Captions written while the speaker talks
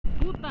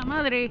¡Puta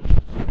madre!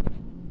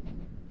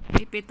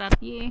 ¡Me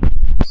petateé!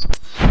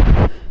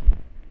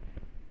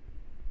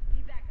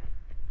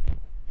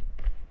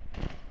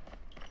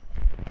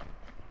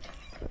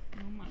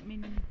 No mames,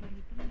 mi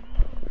perrito me va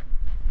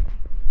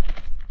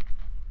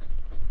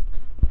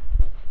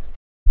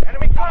a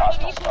Enemy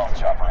hostile stealth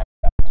chopper.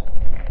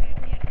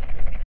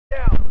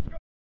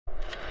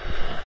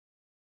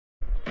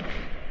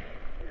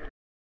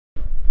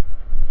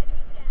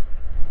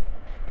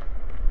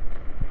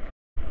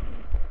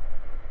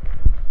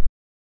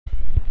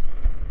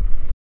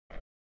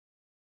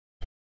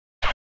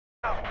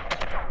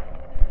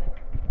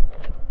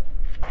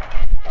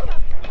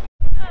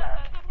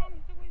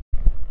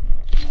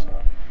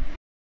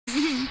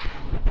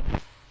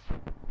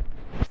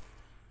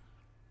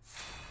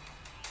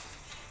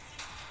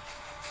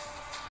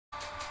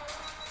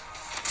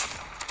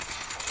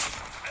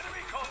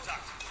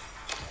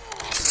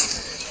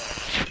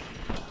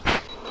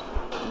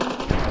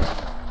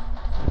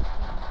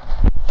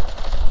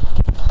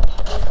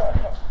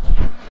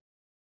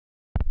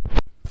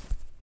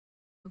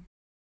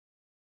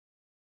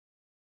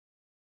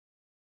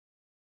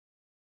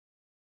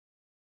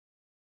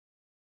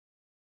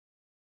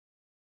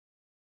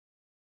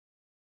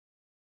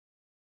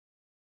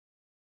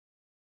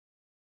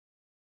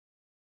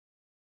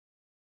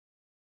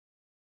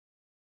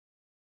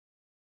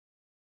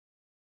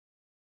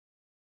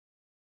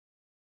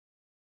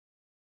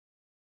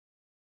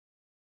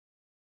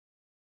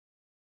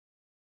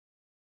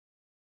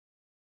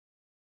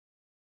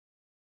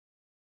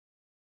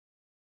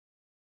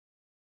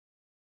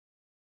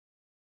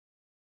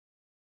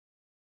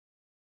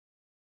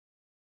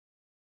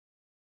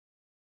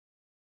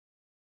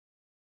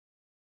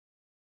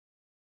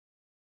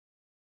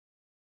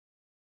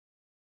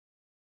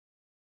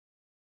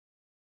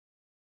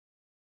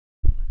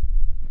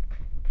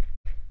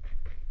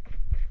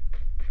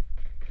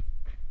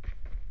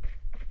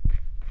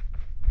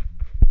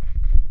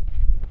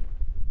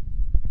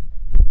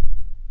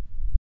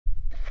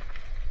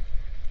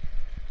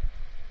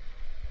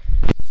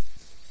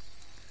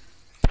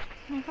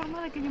 No hay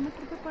forma de que yo me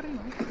trepe para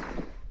arriba.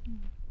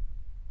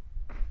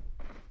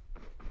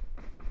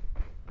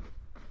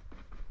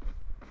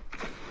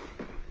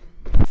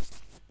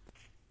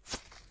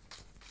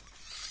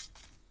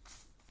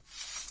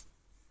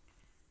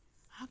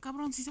 Ah,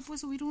 cabrón, sí se puede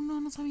subir uno,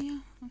 no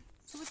sabía.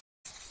 Súbete.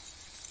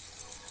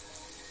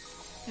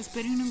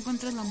 Espero y no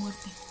encuentres la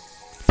muerte.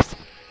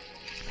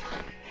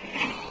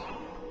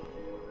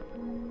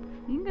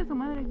 Venga su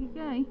madre, ¿aquí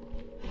qué hay?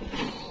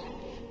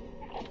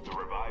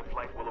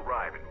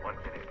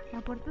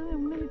 Aparte de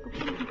un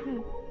helicóptero, ¿qué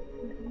hay?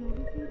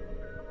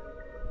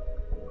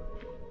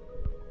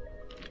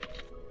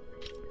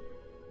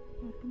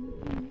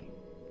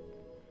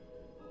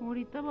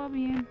 Ahorita va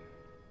bien,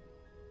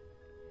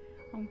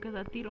 aunque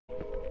da tiro.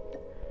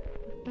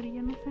 Pero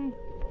ya no sé,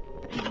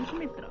 no se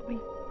me trabe.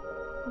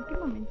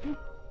 Últimamente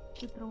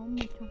se trabó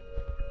mucho.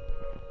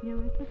 Y a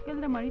veces que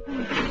el de Marita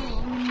me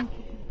trabó mucho,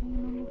 porque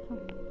no lo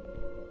uso.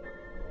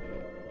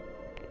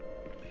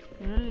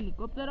 ¡Era el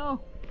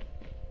helicóptero!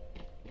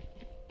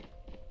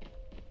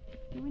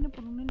 Yo vine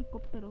por un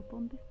helicóptero,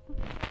 ¿dónde está?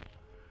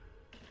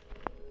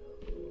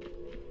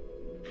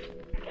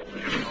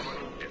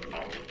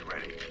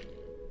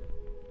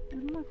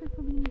 Es más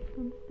eso, bien,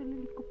 ¿dónde está el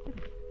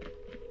helicóptero?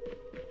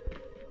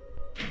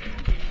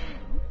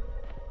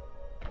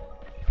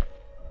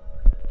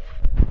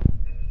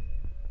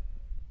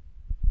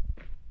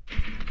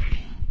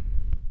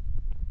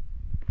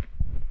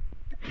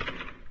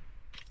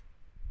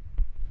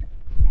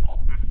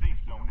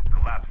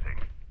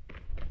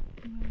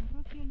 Me agarro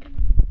aquí alguien,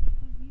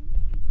 está bien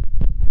bonito.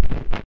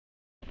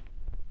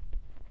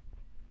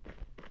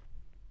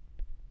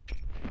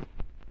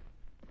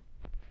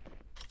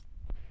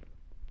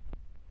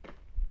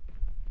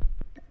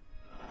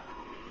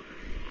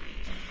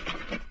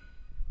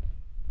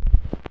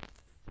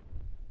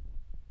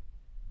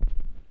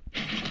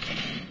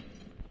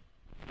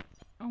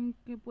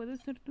 Aunque puede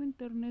ser tu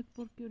internet,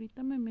 porque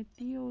ahorita me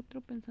metí a otro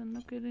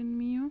pensando que era el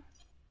mío.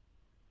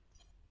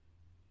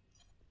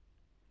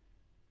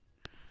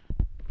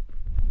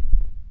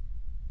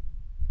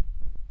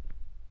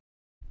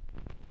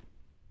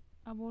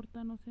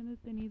 Aborta, no se han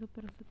detenido,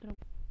 pero se trabó.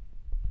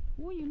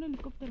 Uy, un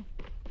helicóptero.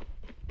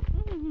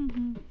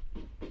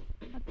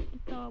 A ti te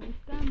estaba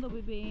buscando,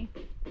 bebé.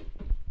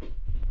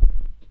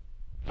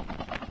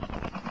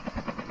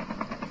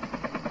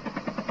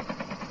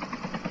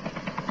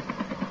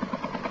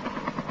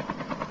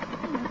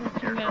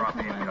 Chingada su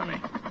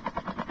madre.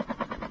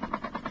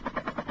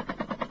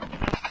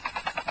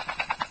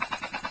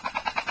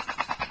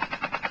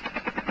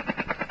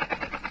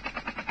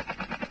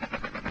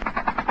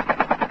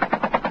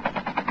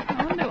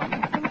 ¿A dónde vamos?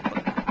 Vamos por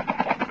acá.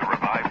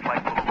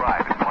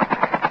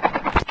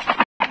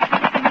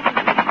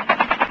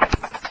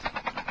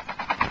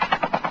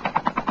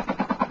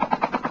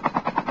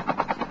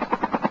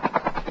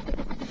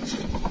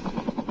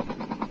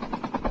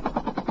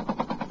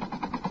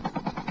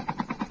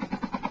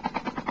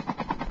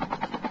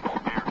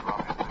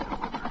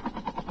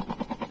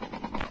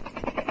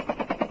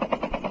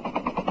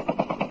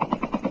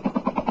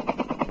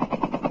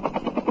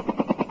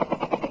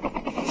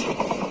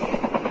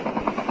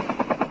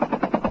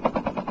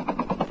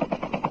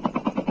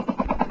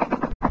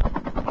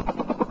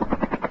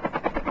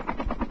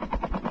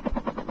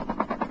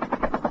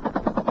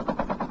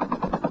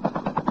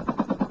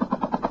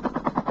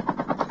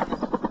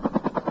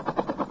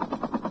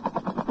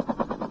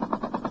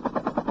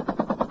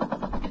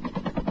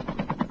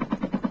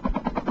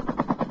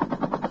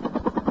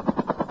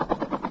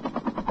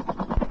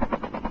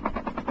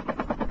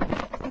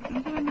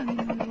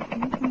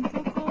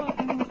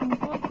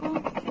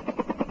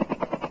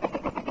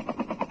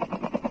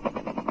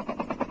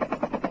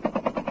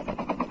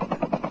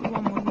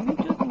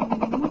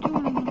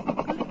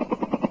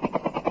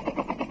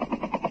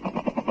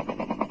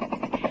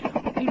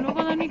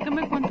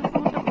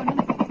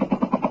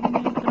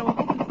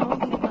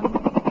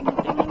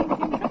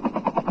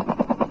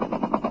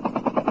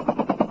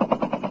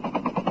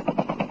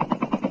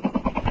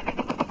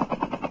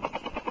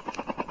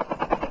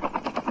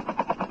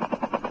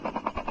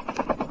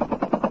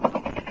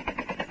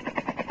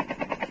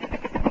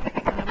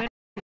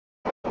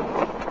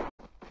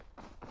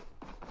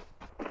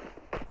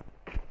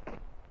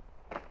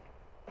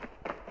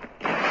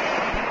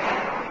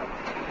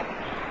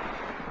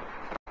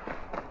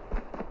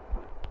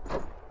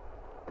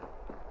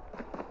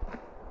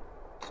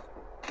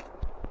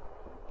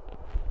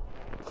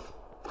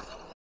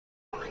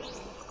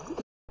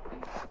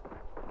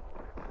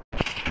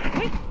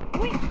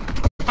 Uy.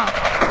 Ah.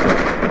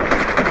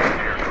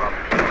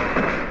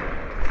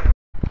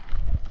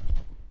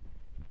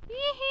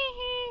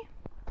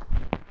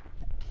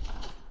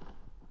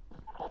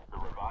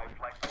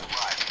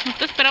 ¿No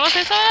te esperabas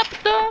eso,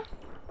 apto?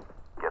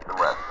 Get some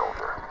rest,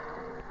 soldier.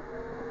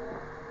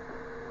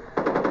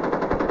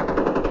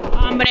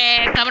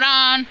 ¡Hombre,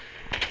 cabrón!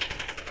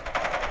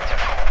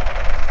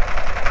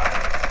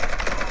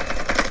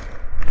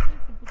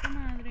 ¡Tu puta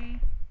madre!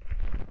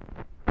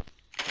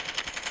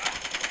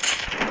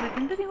 De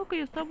repente dijo que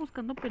yo estaba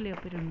buscando pelea,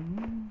 pero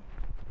no.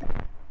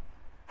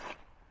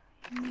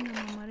 Me iba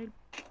a mamar el...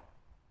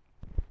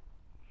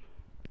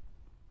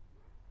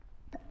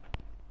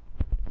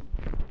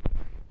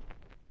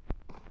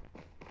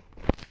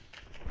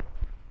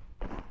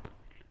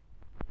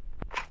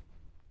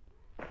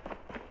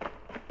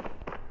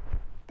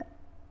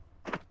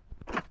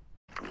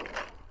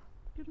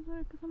 Quiero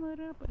saber que esa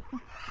madre era para eso.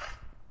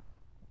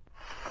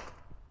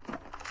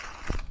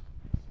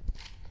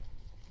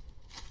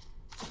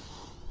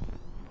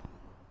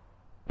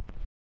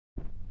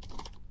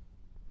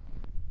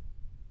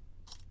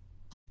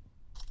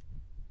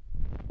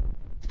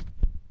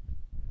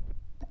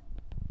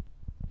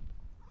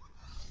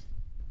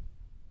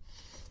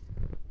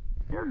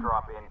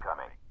 Airdrop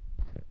incoming.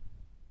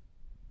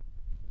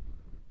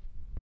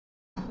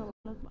 Las balas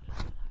a la verga.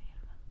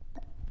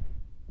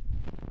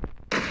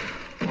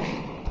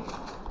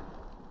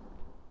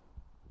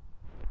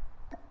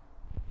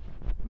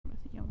 Ahora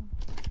sí ya vamos.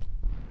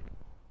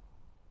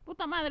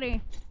 ¡Puta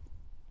madre!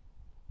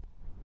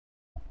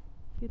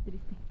 Qué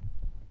triste.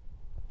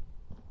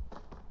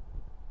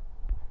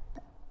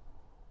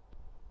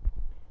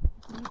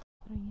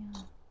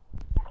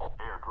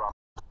 Airdrop.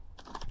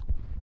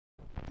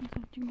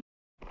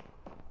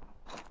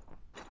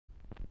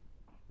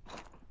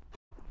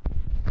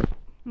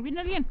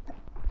 ¿Viene alguien?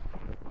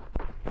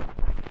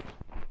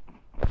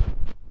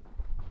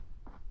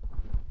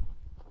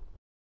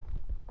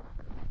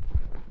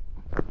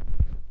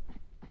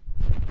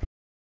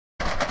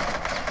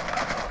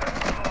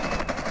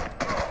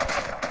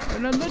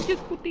 Buenas noches,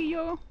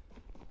 putillo.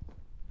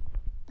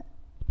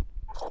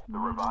 The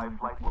revived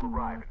flight will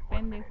arrive in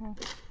 1 minute. Pendejo.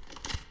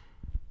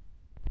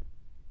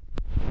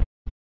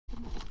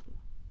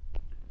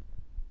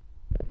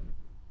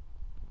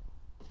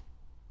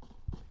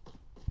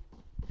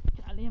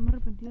 Chale, ya me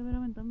arrepentí de haber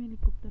aventado mi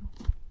helicóptero.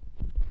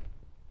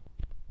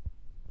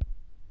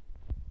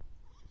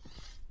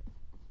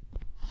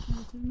 A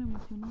veces me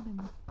emociono de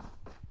más.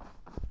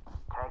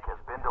 Tank has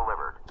been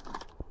delivered.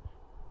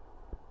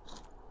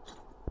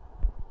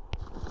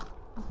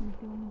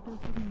 Definitivamente a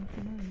veces me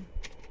emociona de más.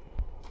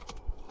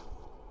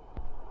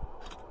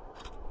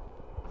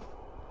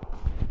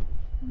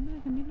 ¿Dónde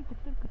dejé mi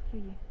helicóptero que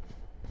estrellé?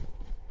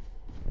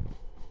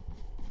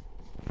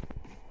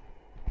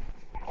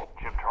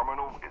 Chip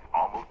terminal is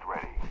almost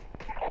ready.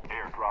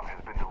 Airdrop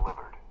has been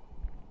delivered.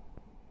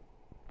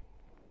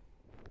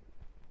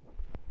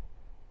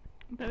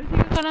 Otra vez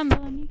sigue ganando,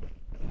 Dani.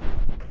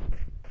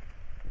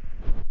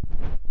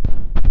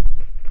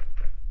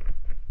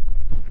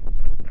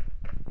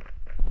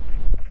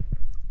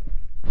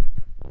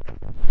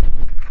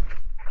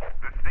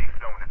 The safe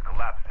zone is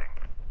collapsing.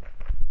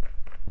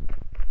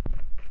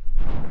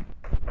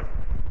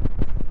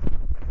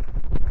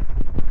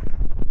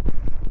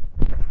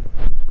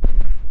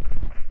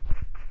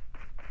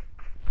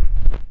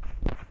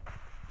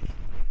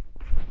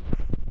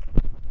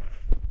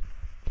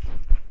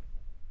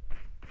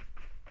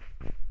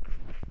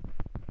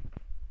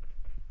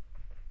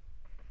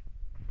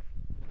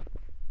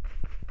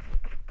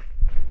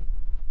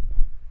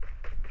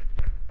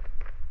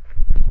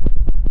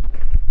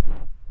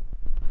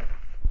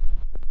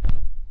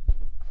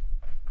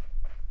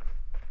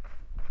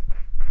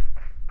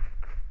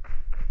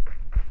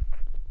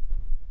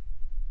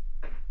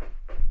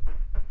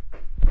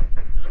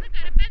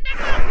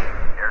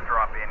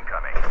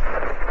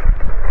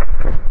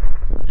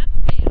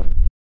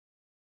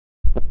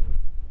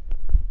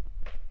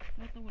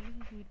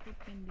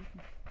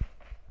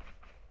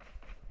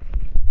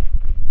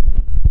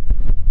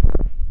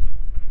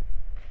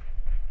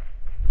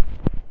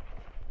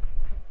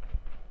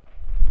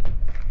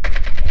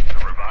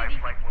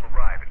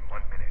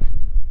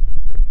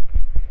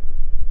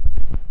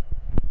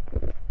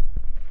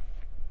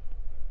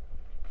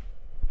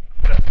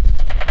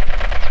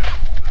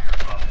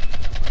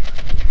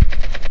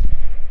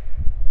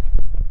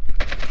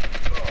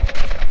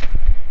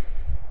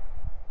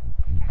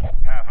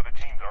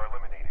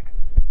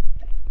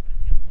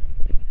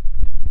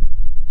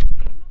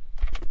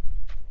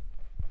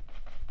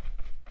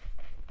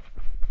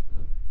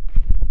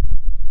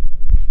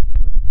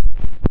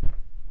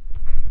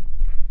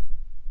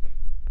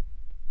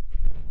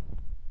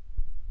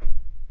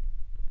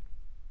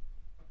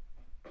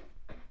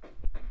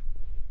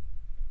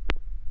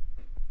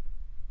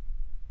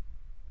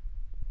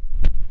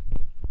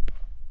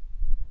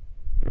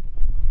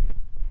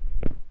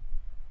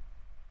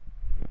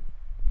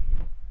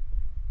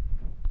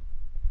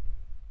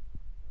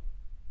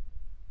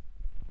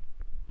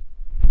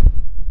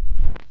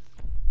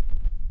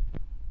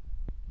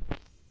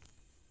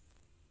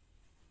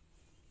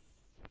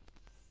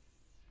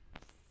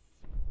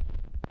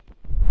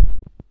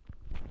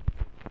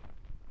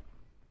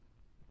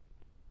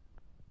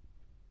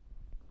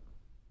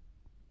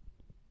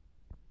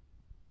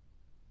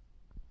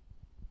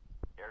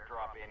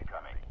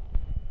 incoming.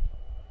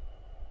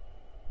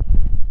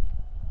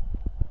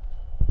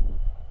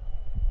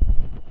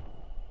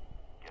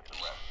 Get some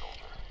rest,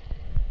 soldier.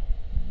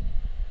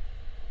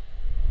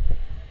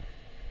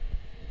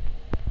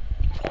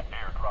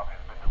 Airdrop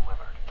has been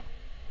delivered.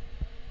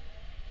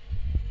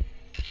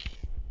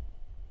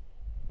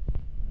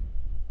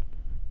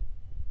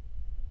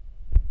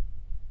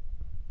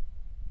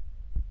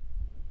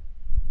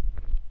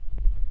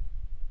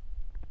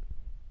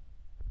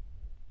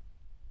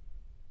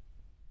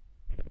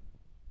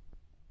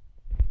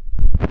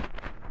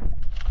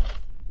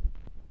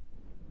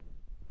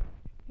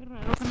 Qué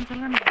raro que no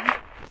salgan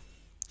nada.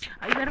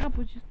 Ay, verga,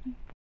 pues ya estoy.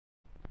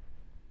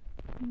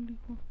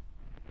 Pendejo.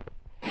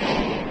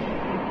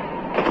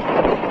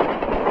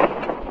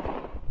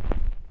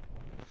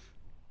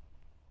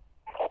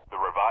 The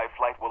revived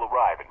flight will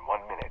arrive in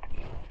 1 minute.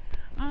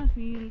 Ah,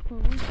 sí, el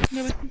juego.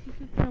 Ya ves que sí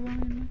se trabó de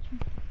noche.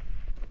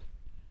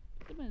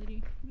 Qué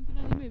madre, por eso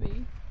nadie me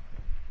ve.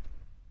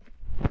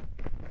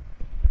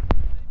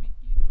 Nadie me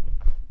quiere.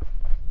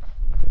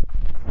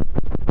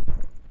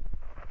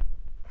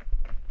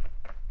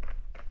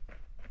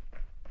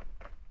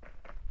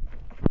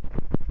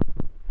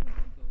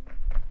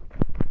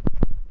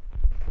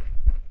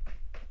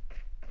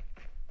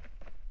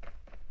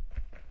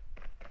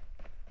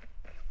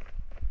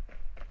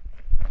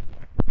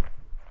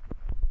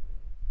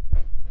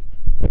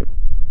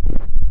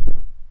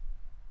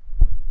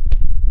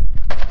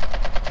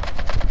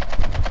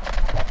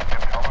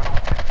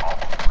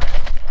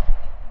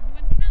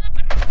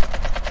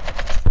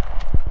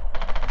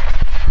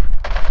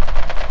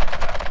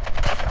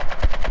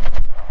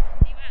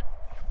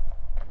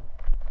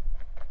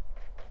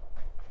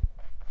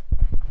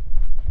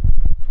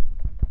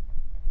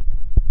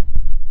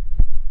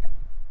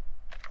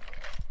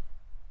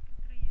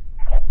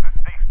 The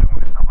safe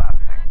zone is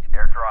collapsing.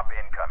 Airdrop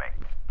incoming.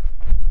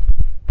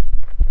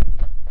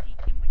 Sí,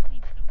 qué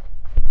bonito.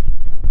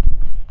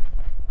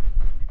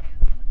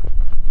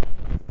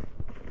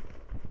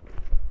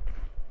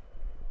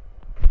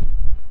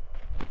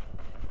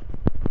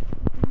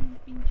 Un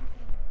pinche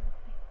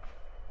trabajote.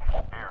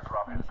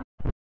 Airdrop has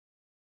been.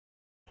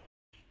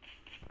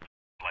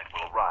 Flight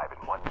will arrive in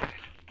 1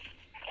 minute.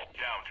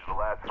 Down to the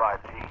last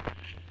 5 teams.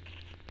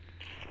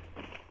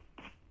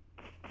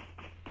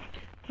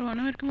 Pero van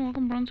a ver que me voy a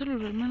comprar un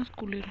celular menos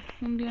culero.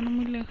 Un día no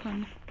muy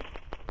lejano.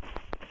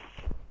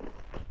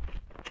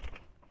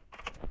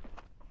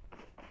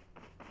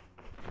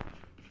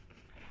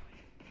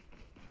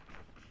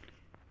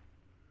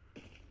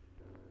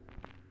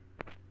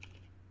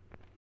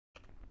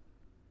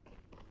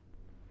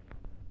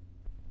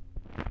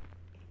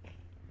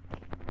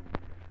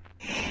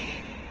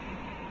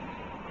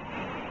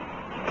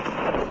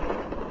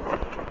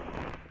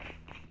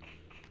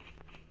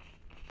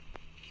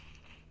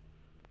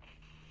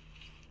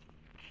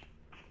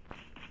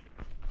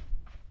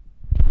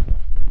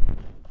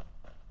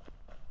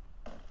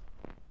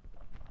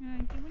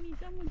 Ay, qué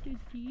bonita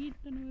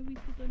muchachita, no me he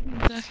visto todo el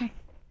mensaje.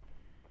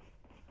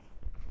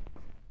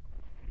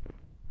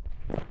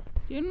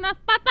 ¡Tiene unas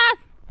patas!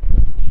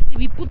 ¡Te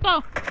vi, puto!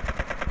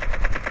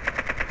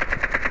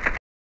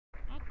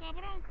 ¡Ah,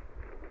 cabrón!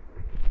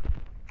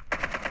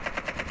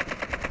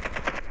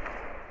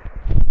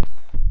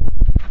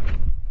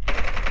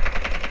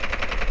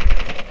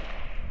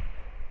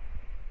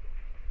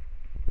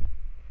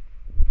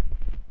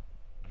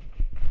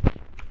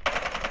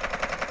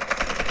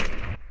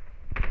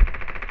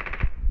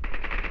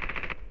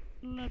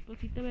 Pues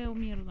sí te veo,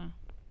 mierda.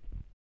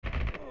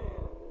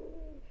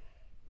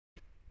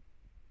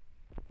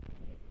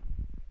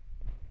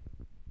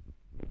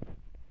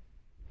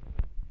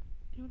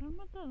 ¿Se habrán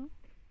matado?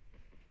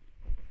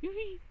 Yo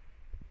vi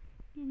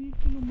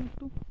que lo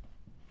mató.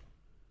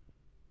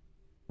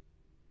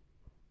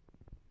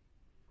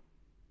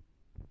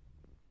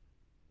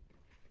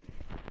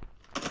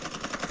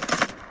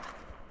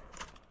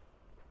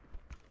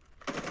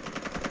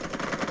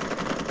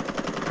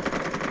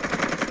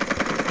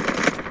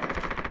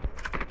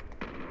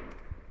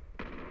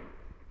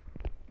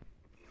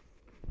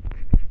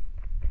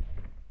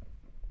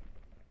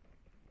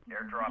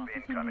 Airdrop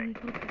incoming.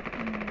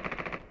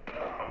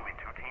 Only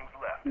 2 teams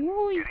left.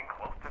 Uy. Getting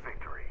close to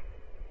victory.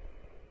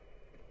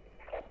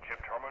 Chip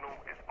terminal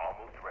is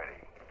almost ready.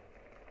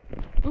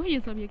 Uy,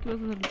 ya sabía que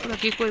ibas a salir por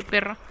aquí, hijo de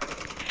perra.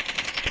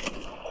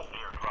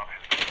 Airdrop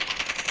has been.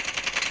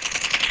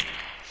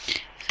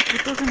 Ese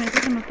puto se me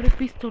hace que no trae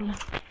pistola.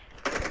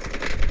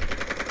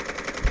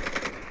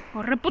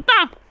 ¡Corre, puta!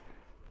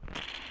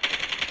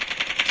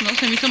 No,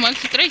 se me hizo mal.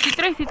 Sí trae. The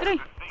safe zone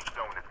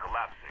is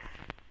collapsing.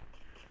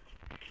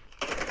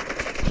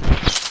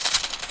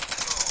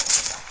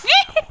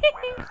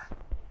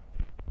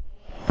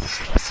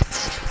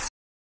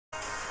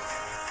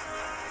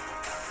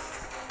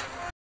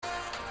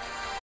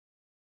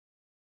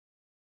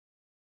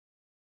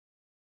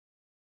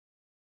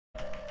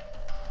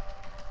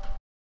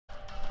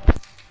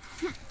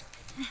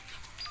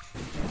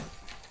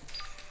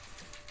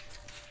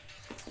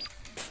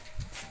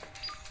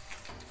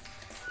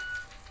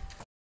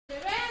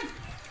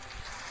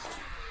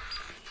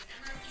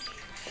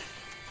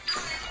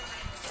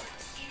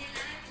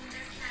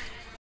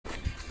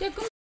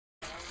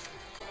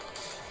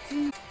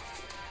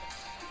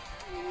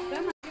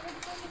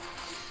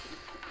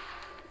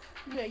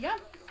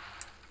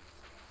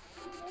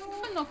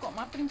 No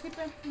coma,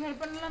 príncipe. Pero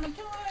en la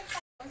noche no va a haber.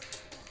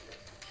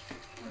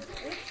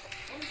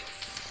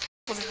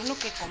 Pues eso es lo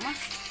que coma.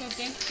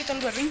 Tienen que quitar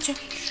el berrinche.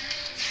 ¡Que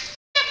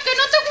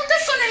no te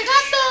juntes con el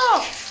gato!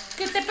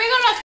 ¡Que te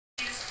pegan las...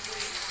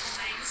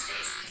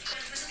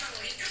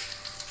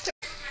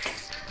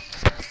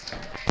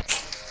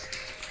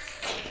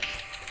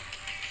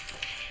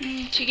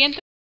 Siguiente,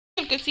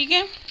 el que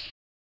sigue.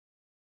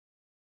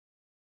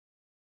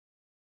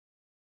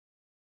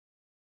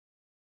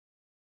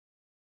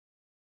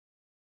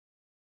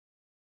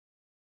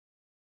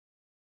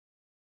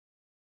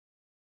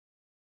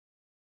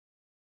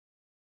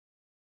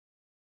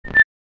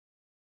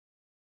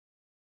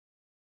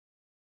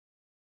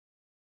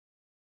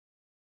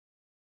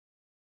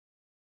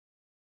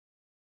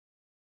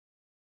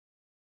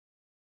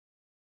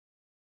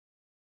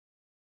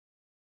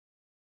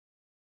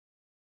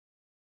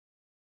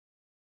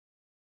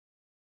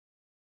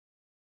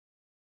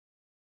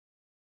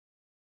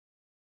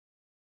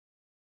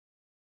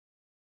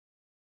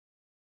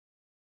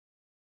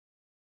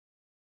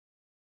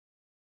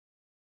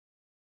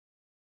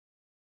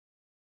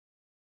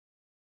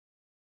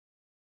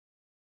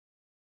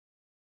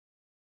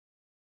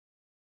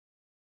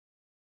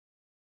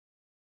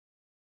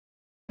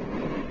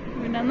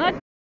 Buenas noches.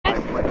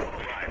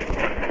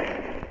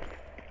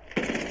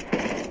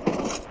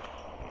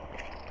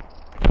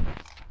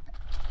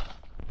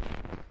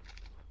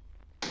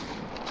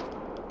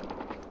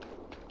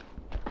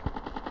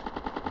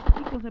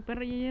 Hijos de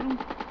perra, ya llegaron.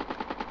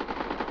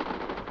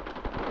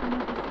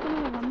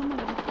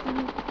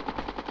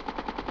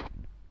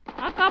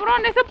 ¡Ah,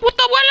 cabrón! ¡Ese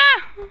puto vuela!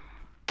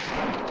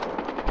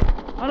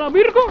 ¡A la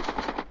virgo!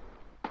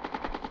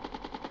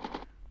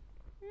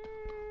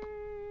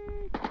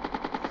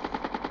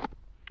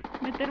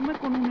 Meterme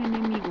con un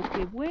enemigo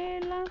que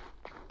vuela.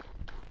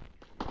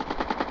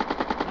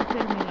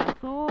 Hacerme la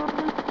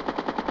zorra.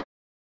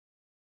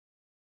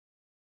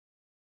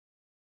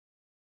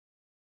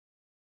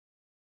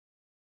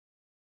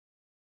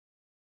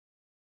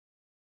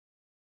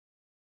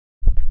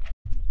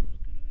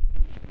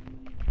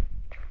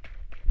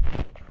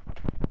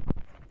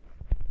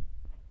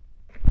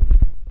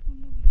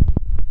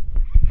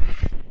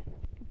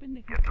 Qué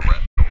pendejo.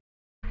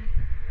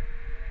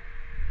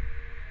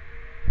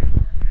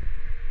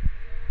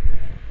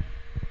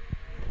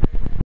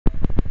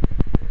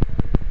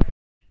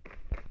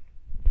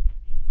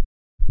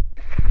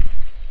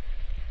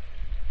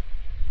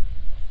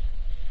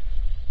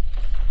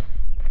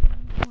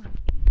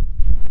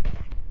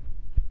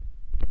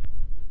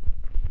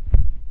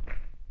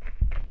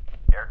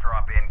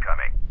 Airdrop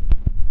incoming.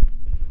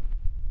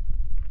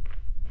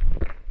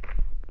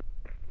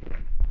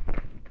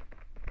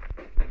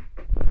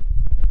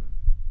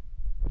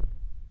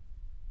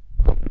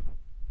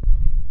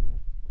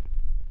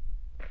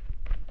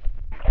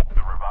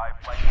 The revived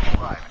flight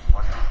will arrive in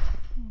 1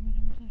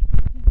 minute.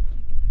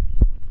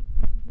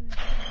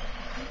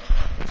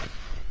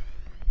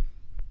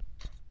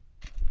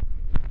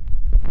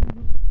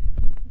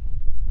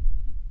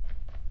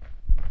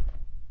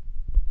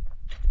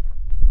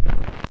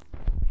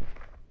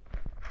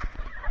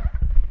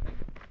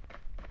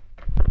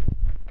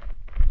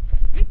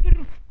 ¡Ay,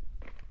 perro!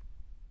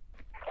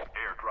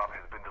 Airdrop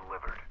has been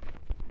delivered.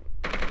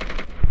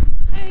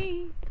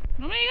 ¡Ay!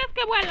 No me digas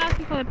que vuelas,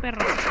 hijo de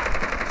perro.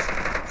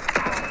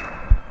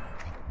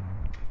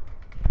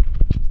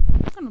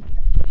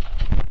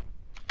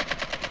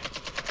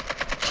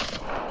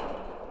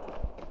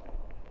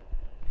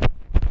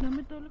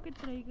 Dame todo lo que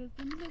traigas.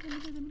 Dámelo.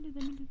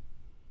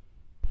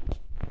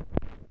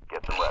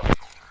 Get the rest.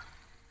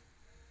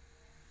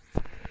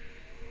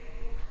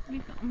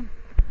 Listo.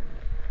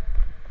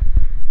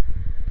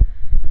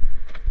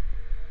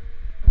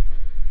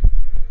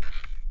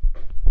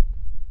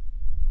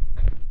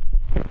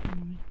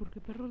 ¿Por qué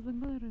perros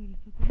vengo de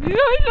regreso? ¡Ay,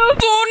 la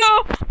zona!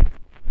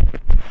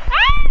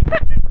 ¡Ah!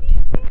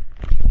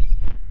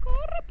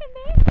 ¡Corre,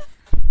 pendeja!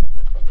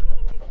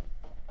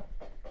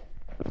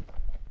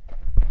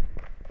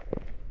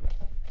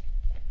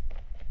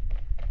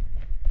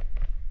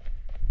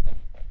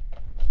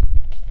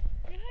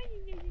 Ay,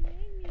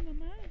 mi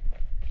mamá.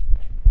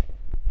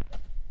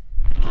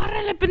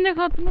 ¡Córrele,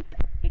 pendeja! Tú no te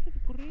dejes de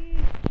correr,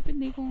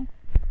 pendejo.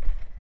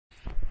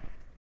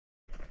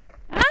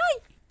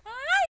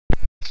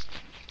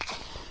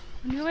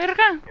 ¡Valió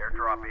verga!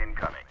 Airdrop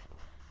incoming.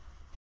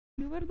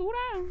 ¡Valió verdura!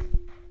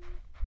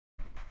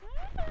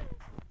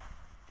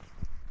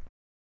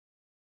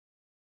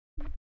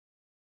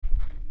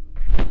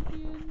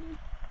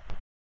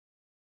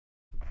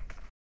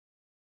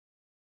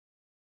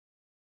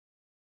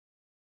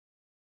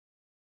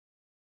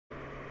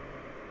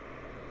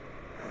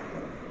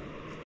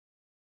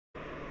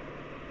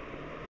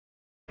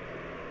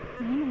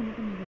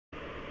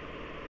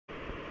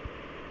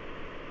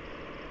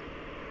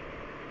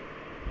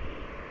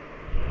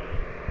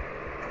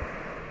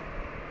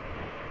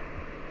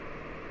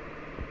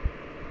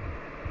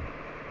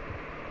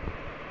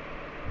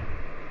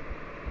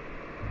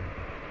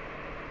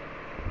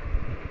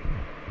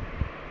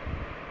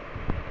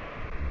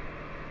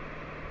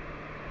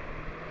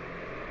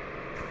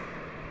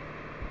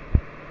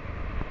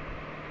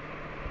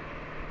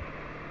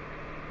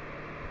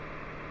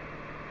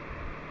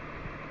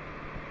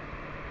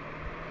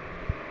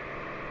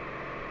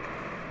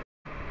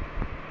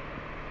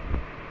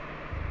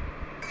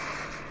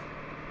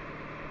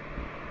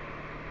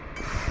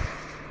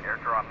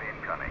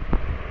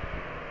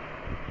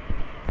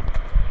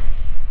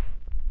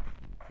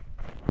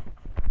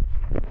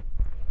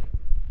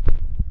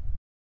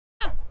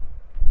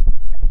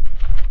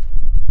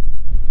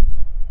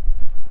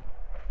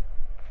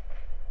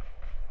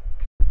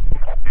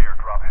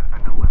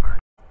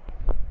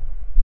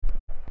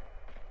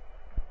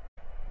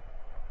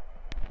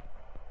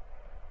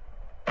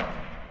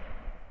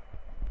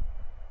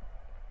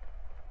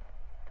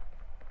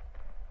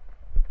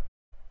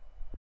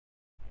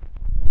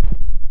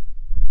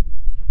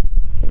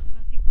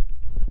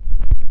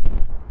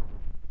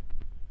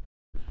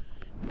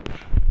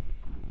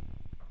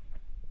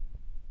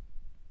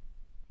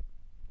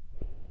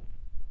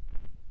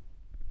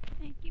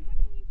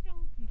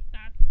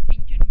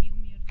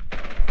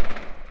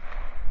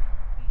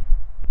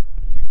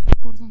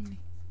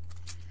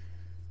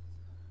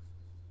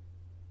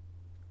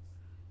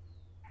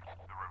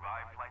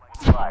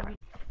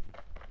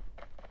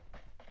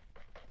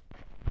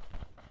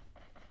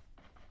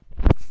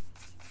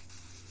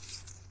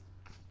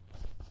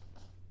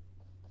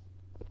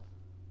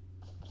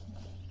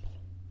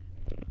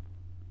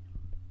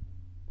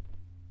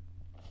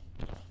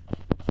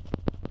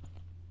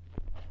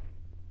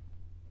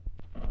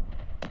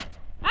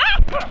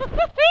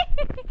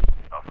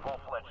 A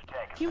full-fledged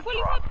tank has ¿Quién been fue el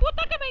hijo de dropped.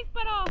 puta que me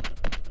disparó?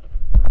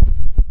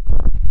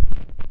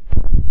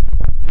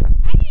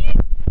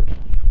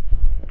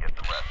 Get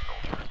the rest,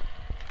 soldiers.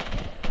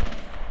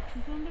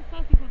 ¿Dónde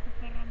estás, hijo de tu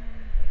perra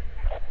madre?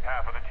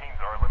 Half of the teams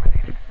are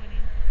eliminated.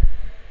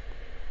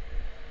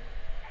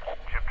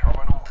 Chip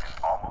terminal is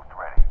almost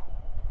ready.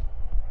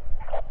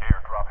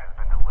 Airdrop has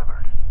been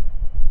delivered.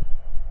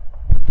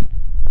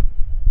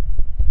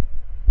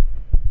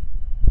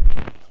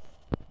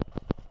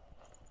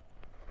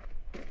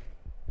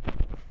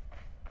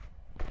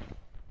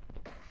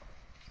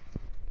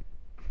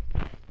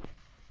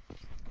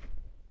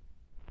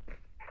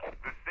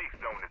 The safe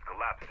zone is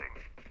collapsing.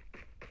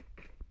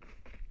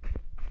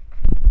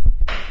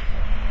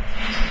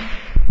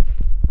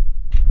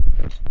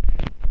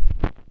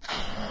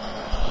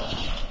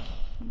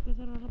 Tengo que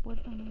cerrar la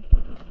puerta, ¿no?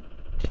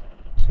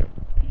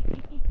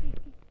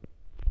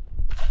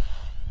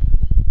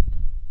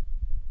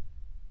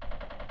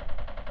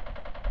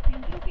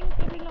 Siempre tienes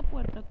que abrir la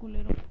puerta,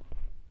 culero.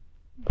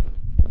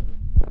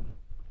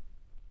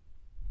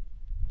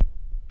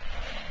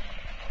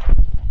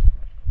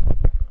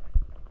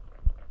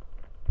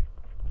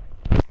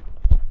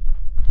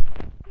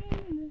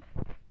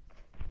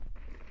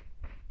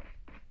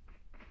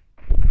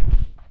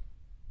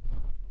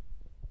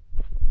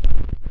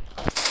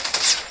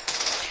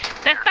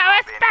 ¡Te estaba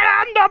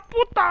esperando,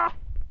 puta!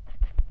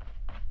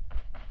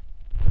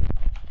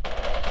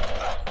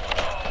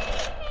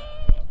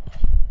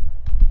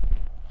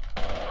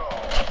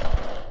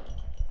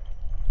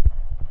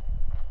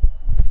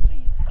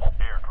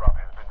 Airdrop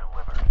has been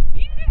delivered.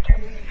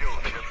 Fuel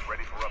ships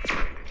ready for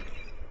upgrade.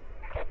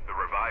 The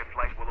revived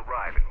flight will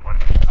arrive in 1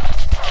 minute.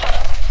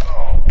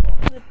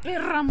 De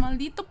perra,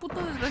 maldito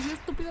puto desgraciado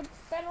estúpido,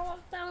 pero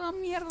hasta la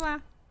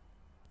mierda.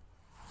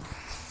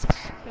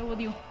 Te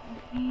odio.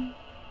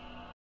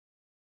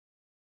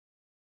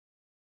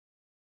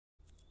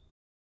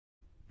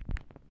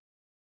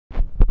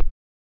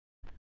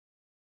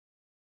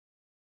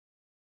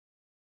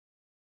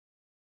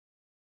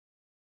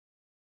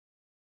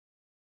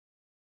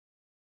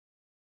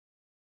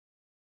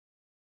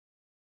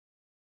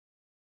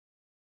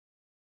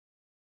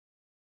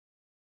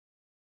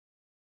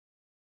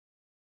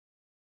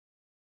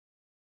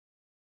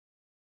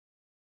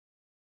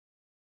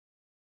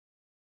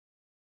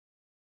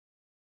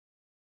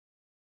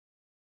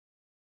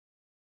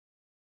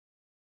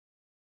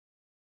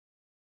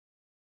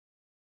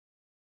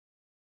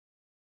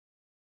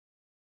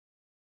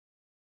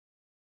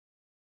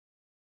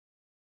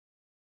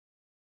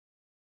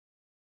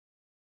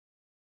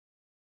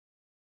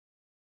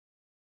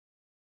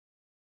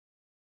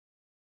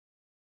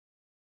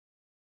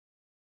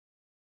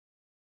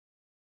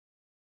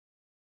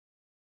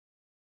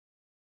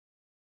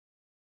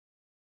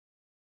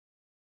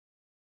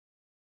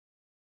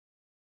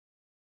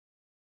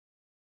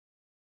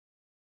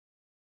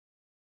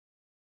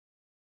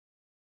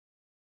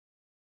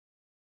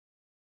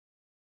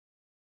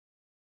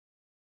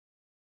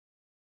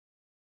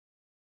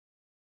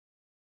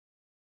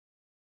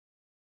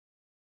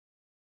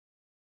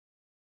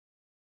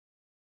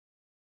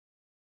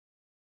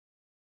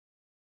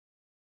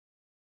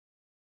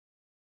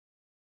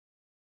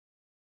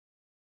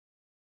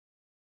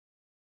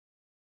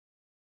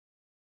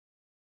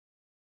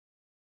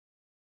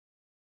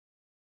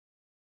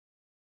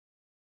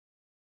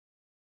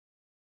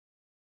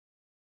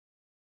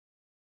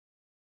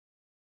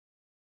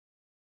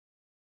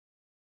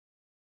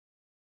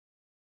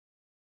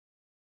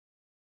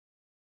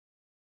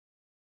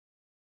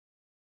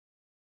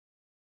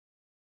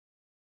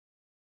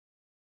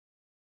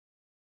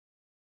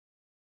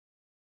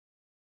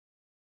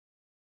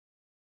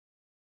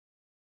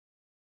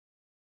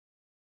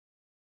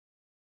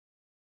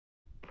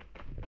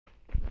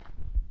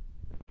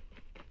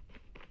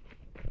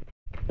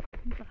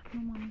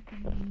 No mames,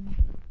 también.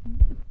 No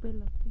te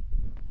pelas,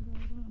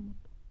 agarro la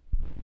moto.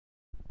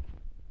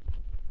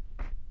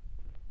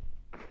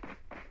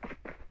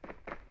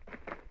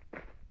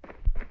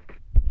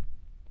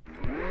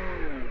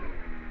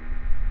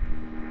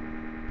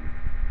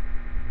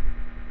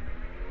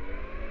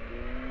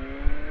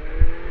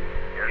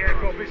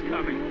 Airdrop is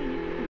coming.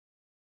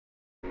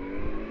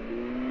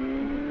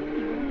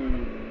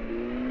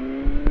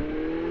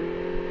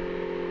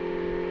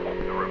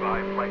 The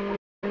revived flight will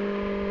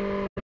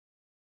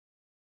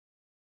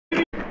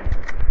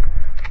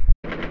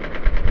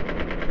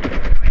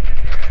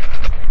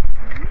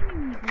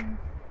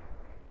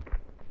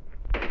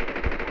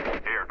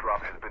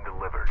Airdrop has been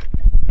delivered.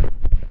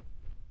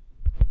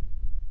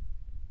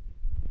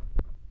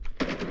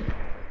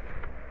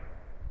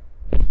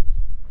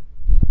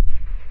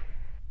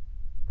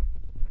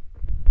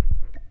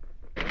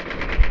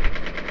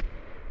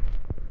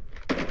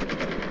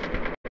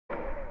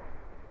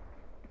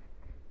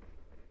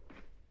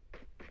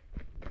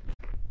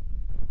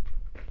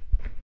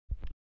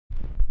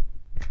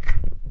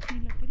 Ni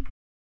la quería.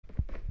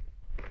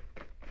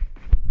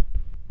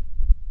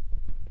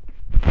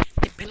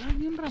 Te pelas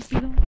bien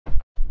rápido.